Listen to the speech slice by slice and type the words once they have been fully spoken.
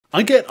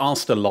I get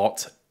asked a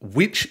lot,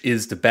 which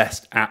is the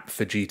best app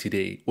for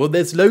GTD? Well,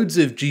 there's loads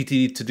of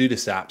GTD to-do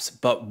list apps,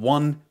 but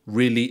one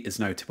really is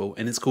notable,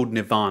 and it's called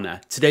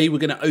Nirvana. Today, we're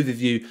going to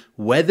overview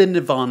whether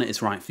Nirvana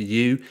is right for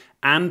you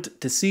and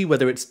to see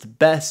whether it's the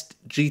best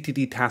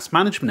GTD task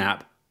management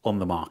app on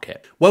the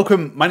market.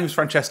 Welcome, my name is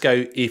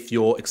Francesco. If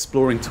you're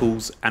exploring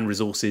tools and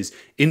resources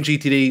in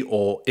GTD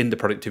or in the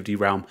productivity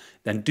realm,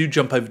 then do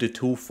jump over to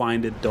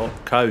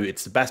toolfinder.co.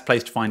 It's the best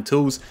place to find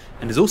tools,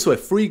 and there's also a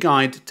free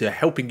guide to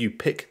helping you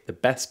pick the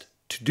best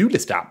to-do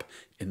list app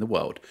in the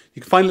world.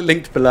 You can find it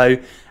linked below,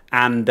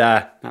 and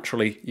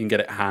naturally you can get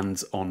it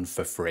hands-on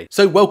for free.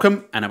 So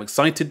welcome, and I'm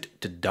excited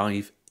to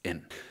dive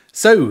in.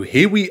 So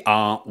here we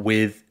are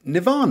with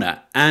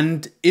Nirvana,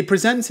 and it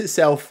presents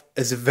itself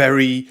as a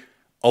very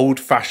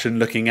old-fashioned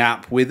looking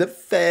app with a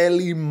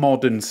fairly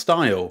modern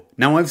style.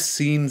 Now, I've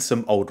seen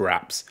some older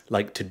apps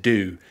like To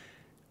Do.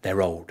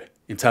 They're old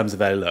in terms of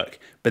their look,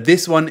 but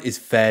this one is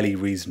fairly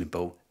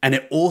reasonable, and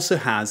it also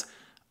has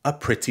a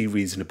pretty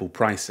reasonable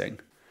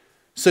pricing.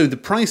 So the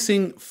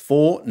pricing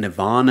for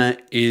Nirvana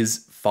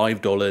is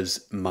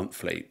 $5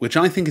 monthly, which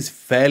I think is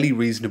fairly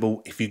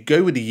reasonable. If you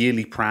go with a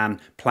yearly plan,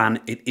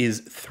 it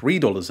is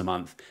 $3 a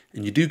month,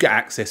 and you do get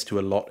access to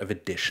a lot of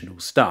additional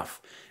stuff.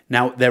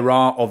 Now, there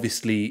are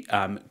obviously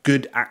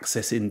good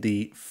access in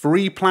the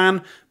free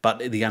plan, but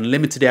the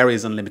unlimited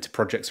areas, unlimited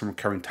projects and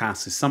recurring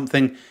tasks is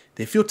something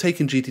that if you're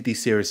taking GTD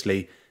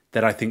seriously,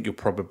 that I think you'll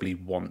probably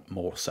want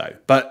more so.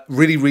 But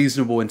really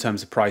reasonable in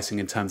terms of pricing,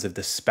 in terms of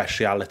the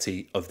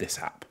speciality of this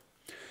app.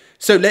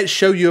 So let's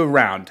show you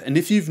around. And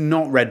if you've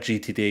not read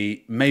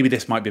GTD, maybe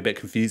this might be a bit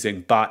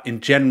confusing, but in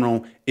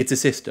general, it's a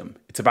system.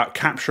 It's about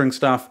capturing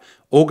stuff,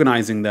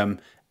 organizing them,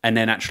 and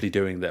then actually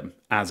doing them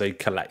as a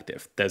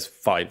collective. There's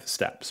 5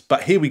 steps,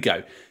 but here we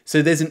go.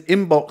 So there's an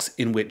inbox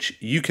in which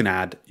you can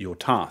add your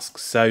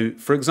tasks. So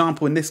for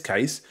example, in this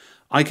case,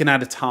 I can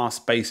add a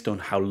task based on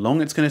how long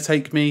it's going to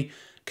take me,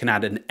 can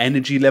add an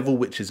energy level,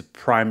 which is a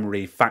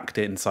primary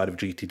factor inside of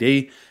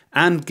GTD,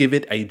 and give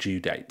it a due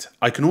date.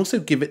 I can also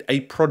give it a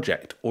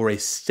project or a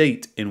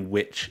state in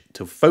which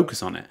to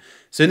focus on it.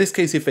 So in this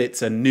case, if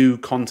it's a new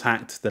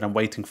contact that I'm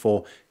waiting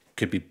for, it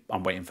could be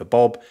I'm waiting for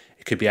Bob,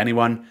 it could be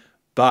anyone,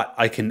 but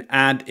I can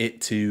add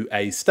it to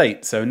a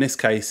state. So in this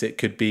case, it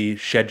could be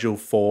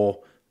scheduled for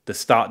the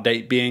start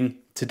date being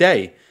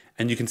today.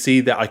 And you can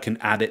see that I can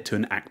add it to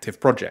an active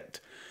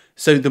project.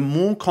 So the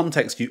more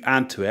context you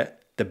add to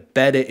it, the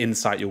better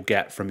insight you'll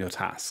get from your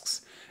tasks.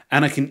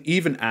 And I can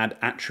even add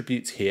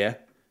attributes here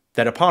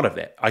that are part of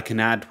it. I can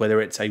add whether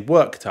it's a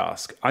work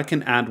task. I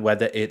can add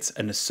whether it's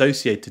an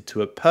associated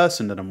to a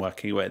person that I'm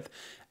working with,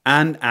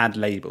 and add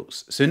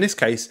labels. So in this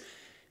case,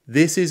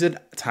 this is a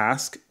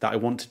task that I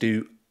want to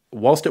do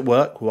whilst at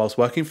work, whilst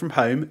working from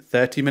home.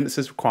 30 minutes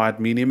is required,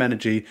 medium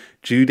energy,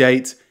 due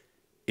date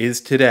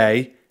is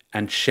today,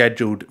 and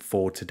scheduled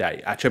for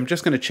today. Actually, I'm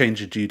just going to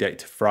change the due date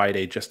to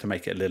Friday just to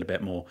make it a little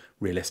bit more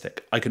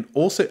realistic. I can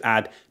also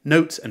add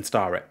notes and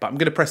star it, but I'm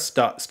going to press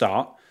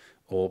start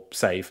or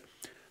save.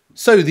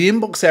 So the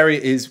inbox area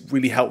is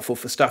really helpful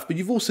for stuff, but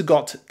you've also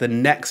got the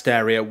next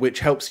area, which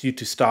helps you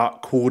to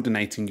start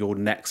coordinating your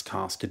next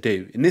task to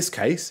do. In this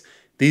case,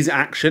 these are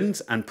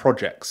actions and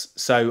projects.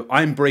 So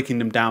I'm breaking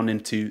them down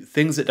into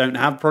things that don't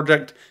have a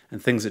project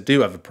and things that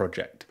do have a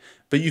project.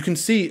 But you can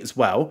see as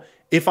well,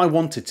 if I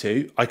wanted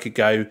to, I could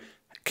go,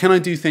 can I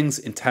do things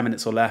in 10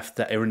 minutes or less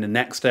that are in the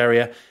next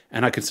area?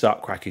 And I can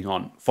start cracking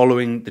on,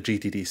 following the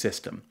GTD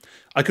system.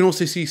 I can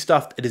also see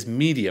stuff that is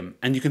medium,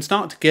 and you can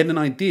start to get an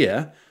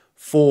idea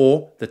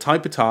for the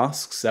type of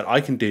tasks that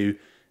I can do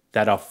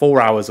that are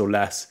 4 hours or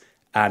less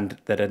and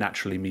that are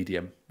naturally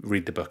medium.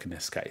 Read the book in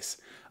this case.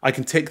 I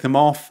can tick them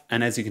off,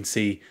 and as you can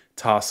see,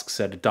 tasks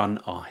that are done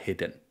are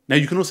hidden. Now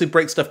you can also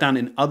break stuff down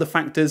in other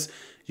factors.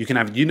 You can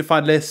have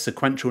unified lists,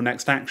 sequential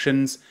next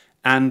actions,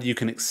 and you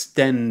can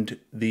extend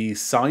the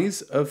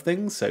size of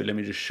things. So let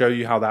me just show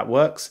you how that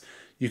works.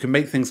 You can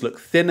make things look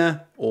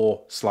thinner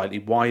or slightly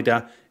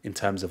wider in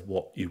terms of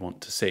what you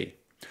want to see.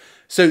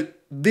 So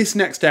this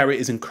next area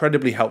is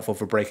incredibly helpful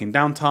for breaking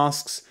down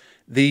tasks.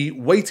 The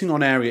waiting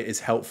on area is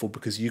helpful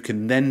because you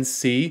can then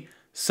see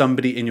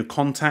somebody in your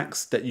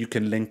contacts that you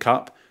can link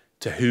up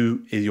to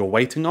who you're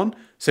waiting on.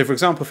 So for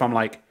example, if I'm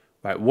like,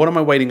 right, what am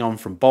I waiting on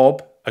from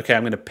Bob? Okay,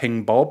 I'm going to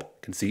ping Bob, I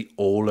can see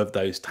all of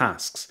those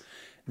tasks.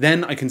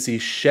 Then I can see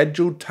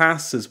scheduled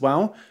tasks as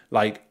well,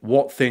 like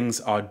what things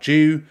are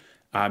due,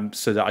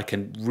 so that I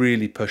can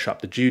really push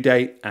up the due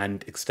date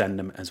and extend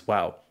them as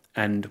well,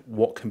 and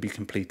what can be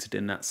completed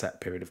in that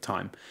set period of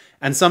time.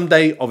 And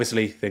someday,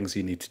 obviously, things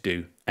you need to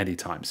do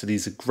anytime. So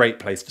these are a great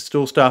place to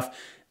store stuff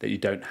that you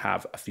don't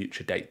have a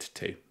future date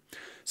to.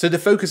 So the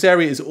focus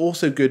area is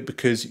also good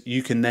because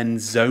you can then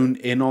zone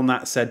in on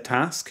that said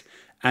task,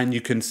 and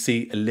you can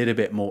see a little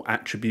bit more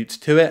attributes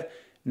to it.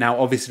 Now,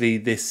 obviously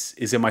this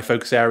is in my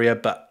focus area,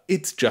 but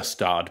it's just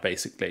starred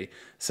basically.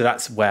 So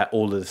that's where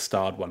all of the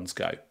starred ones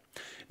go.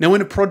 Now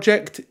in a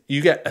project,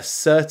 you get a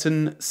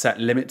certain set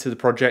limit to the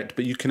project,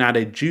 but you can add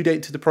a due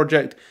date to the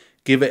project,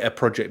 give it a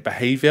project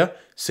behavior,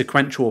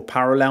 sequential or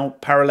parallel.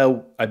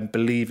 Parallel, I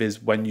believe,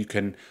 is when you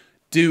can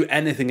do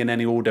anything in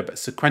any order, but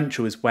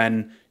sequential is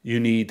when you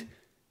need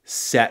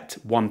set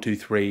 1, 2,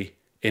 3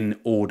 in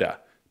order,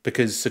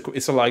 because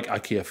it's like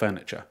IKEA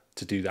furniture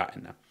to do that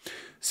in there.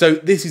 So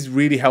this is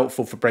really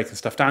helpful for breaking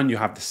stuff down. You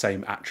have the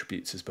same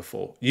attributes as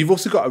before. You've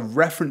also got a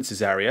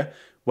references area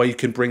where you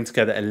can bring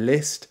together a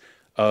list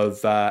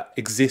of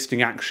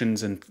existing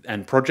actions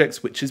and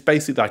projects, which is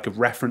basically like a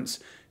reference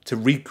to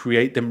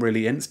recreate them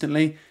really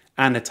instantly,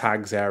 and a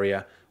tags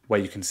area where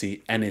you can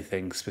see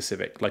anything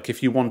specific. Like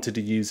if you wanted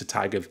to use a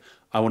tag of,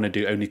 I want to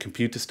do only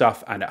computer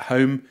stuff and at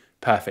home,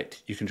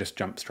 perfect, you can just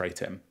jump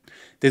straight in.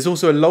 There's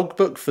also a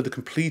logbook for the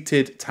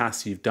completed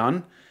tasks you've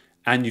done,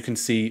 and you can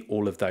see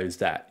all of those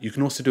there. You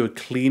can also do a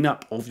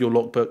cleanup of your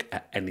logbook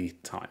at any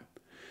time.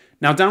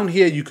 Now down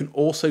here, you can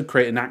also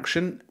create an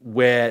action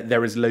where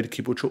there is a load of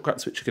keyboard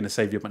shortcuts, which are going to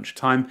save you a bunch of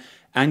time,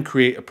 and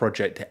create a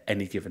project at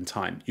any given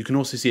time. You can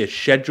also see a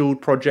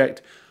scheduled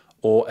project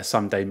or a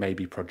someday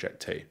maybe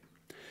project too.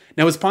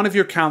 Now, as part of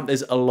your account,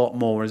 there's a lot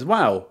more as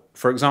well.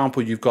 For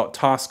example, you've got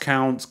task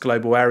counts,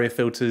 global area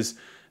filters,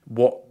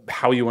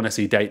 how you want to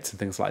see dates and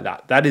things like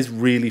that. That is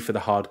really for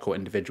the hardcore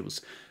individuals.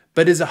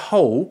 But as a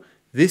whole,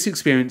 this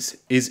experience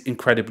is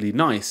incredibly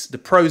nice. The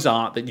pros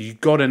are that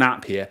you've got an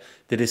app here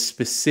that is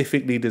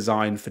specifically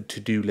designed for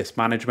to-do list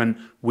management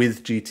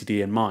with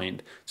GTD in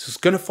mind. So it's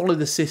going to follow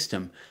the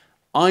system.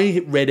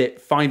 I read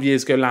it 5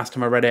 years ago, last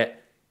time I read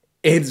it.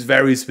 It's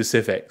very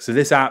specific. So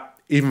this app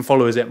even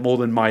follows it more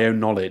than my own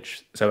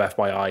knowledge. So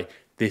FYI,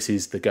 this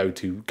is the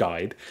go-to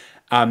guide.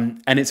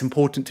 And it's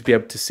important to be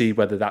able to see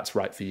whether that's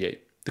right for you.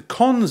 The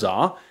cons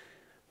are,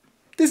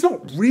 there's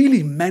not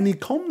really many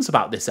cons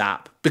about this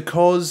app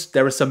because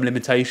there are some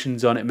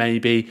limitations on it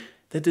maybe.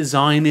 The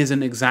design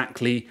isn't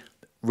exactly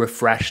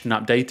refreshed and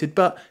updated,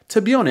 but to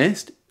be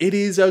honest, it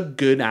is a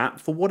good app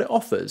for what it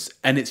offers,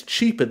 and it's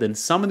cheaper than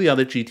some of the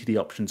other GTD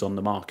options on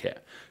the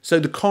market. So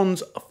the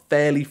cons are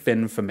fairly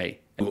thin for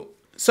me.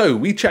 So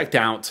we checked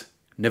out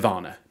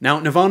Nirvana. Now,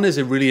 Nirvana is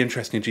a really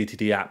interesting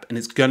GTD app, and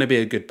it's going to be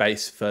a good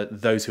base for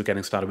those who are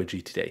getting started with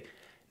GTD.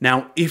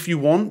 Now, if you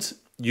want,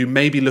 you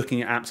may be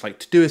looking at apps like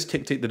Todoist,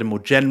 TickTick that are more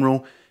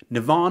general.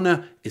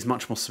 Nirvana is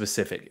much more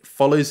specific. It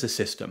follows the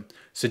system.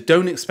 So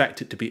don't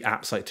expect it to be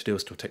apps like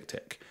Todoist or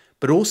TickTick.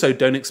 But also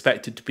don't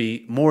expect it to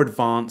be more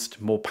advanced,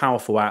 more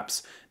powerful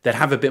apps that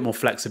have a bit more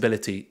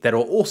flexibility that are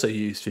also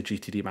used for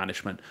GTD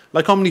management.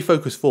 Like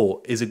OmniFocus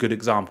 4 is a good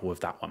example of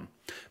that one.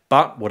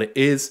 But what it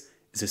is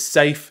a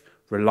safe,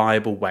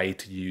 reliable way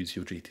to use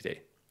your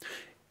GTD.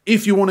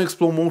 If you want to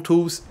explore more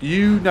tools,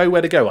 you know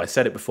where to go. I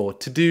said it before.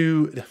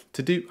 I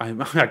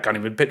can't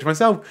even picture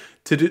myself.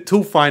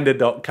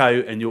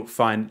 Toolfinder.co, and you'll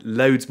find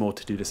loads more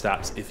to-do list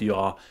apps if you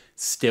are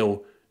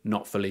still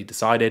not fully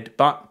decided.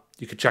 But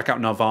you can check out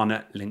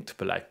Nirvana, linked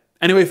below.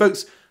 Anyway,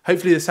 folks,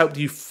 hopefully this helped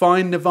you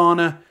find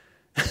Nirvana.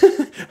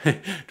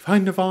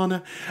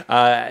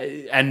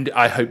 And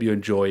I hope you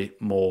enjoy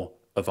more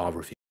of our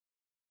review.